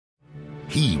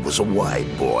He was a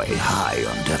wide boy, high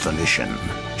on definition.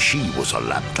 She was a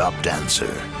laptop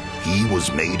dancer. He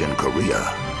was made in Korea.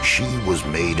 She was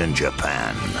made in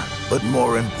Japan. But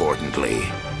more importantly,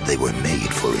 they were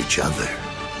made for each other.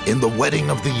 In the wedding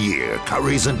of the year,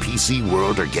 Currys and PC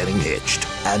World are getting hitched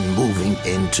and moving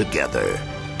in together.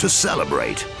 To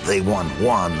celebrate, they want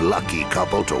one lucky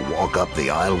couple to walk up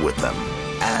the aisle with them.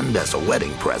 And as a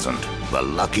wedding present, the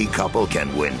lucky couple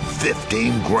can win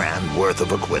 15 grand worth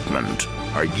of equipment.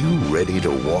 Are you ready to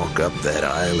walk up that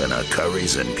aisle in a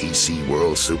Currys and PC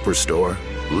World Superstore?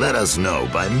 Let us know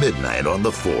by midnight on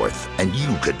the 4th, and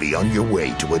you could be on your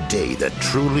way to a day that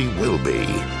truly will be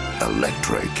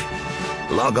electric.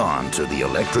 Log on to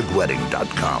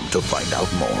theelectricwedding.com to find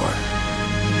out more.